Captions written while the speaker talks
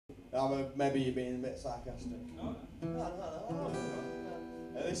Maybe you're being a bit sarcastic. No.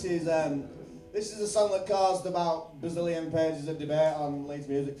 This is a song that caused about bazillion pages of debate on Leeds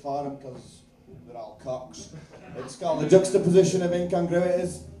Music Forum because they're all cocks. It's called The Juxtaposition of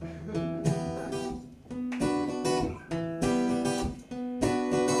Incongruities.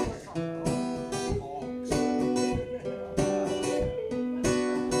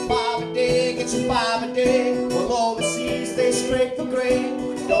 5 a day, get your 5 a day. Well, overseas they scrape for grain.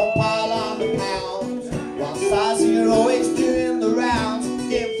 Don't pile on the pounds. While size you're always doing the rounds.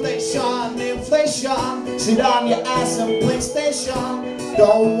 Inflation, inflation. Sit on your ass and PlayStation.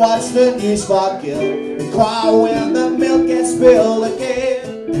 Don't watch the news for guilt. And cry when the milk gets spilled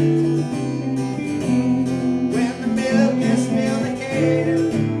again. When the milk gets spilled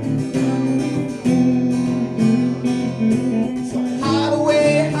again. So hide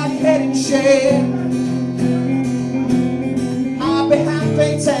away, hide your head in shame. Hide behind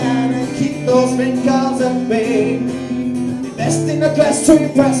fake tan and keep those wrinkles at bay. Invest in a dress to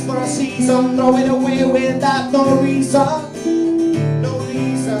impress for a season. Throw it away without no reason. No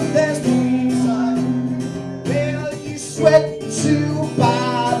reason, there's no reason. Well, you sweat to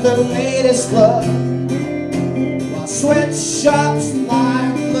buy the latest look, while sweatshops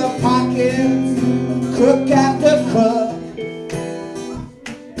line the pockets of crook after crook.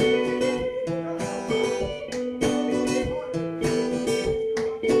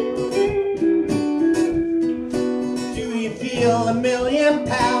 $1 million.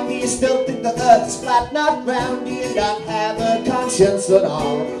 Do you still think the earth is flat, not round? Do you not have a conscience at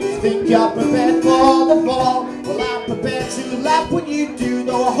all? Think you're prepared for the fall? Well, I'm prepared to laugh when you do,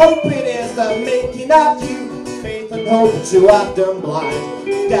 though I hope it is the making of you. Faith and hope too often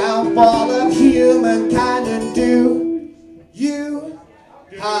blind. Downfall of humankind. And do you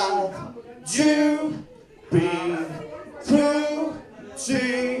have to be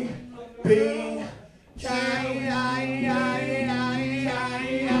cruelty? Be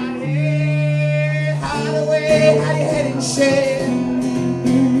hide away, hide your head in shame.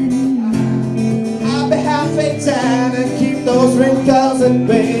 I'll be half a tan and keep those wrinkles at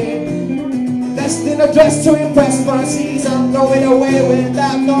bay. Invest in a dress to impress for a season. Throw it away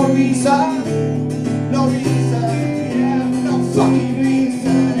without no reason. No reason, yeah, no fucking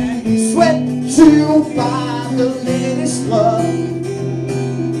reason. And you sweat to buy the latest love.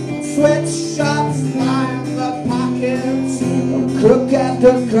 Sweatshops line the pockets of crook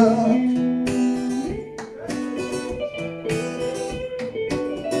after crook.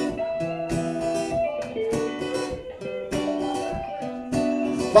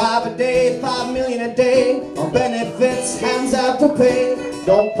 $5 a day, $5 million a day on benefits, hands out to pay.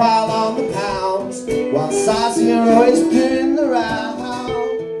 Don't pile on the pounds while size you're always doing the round.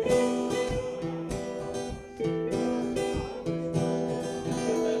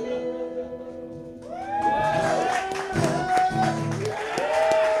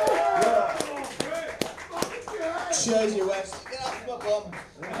 Cheers, you West. Get off my bum.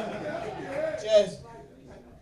 Cheers.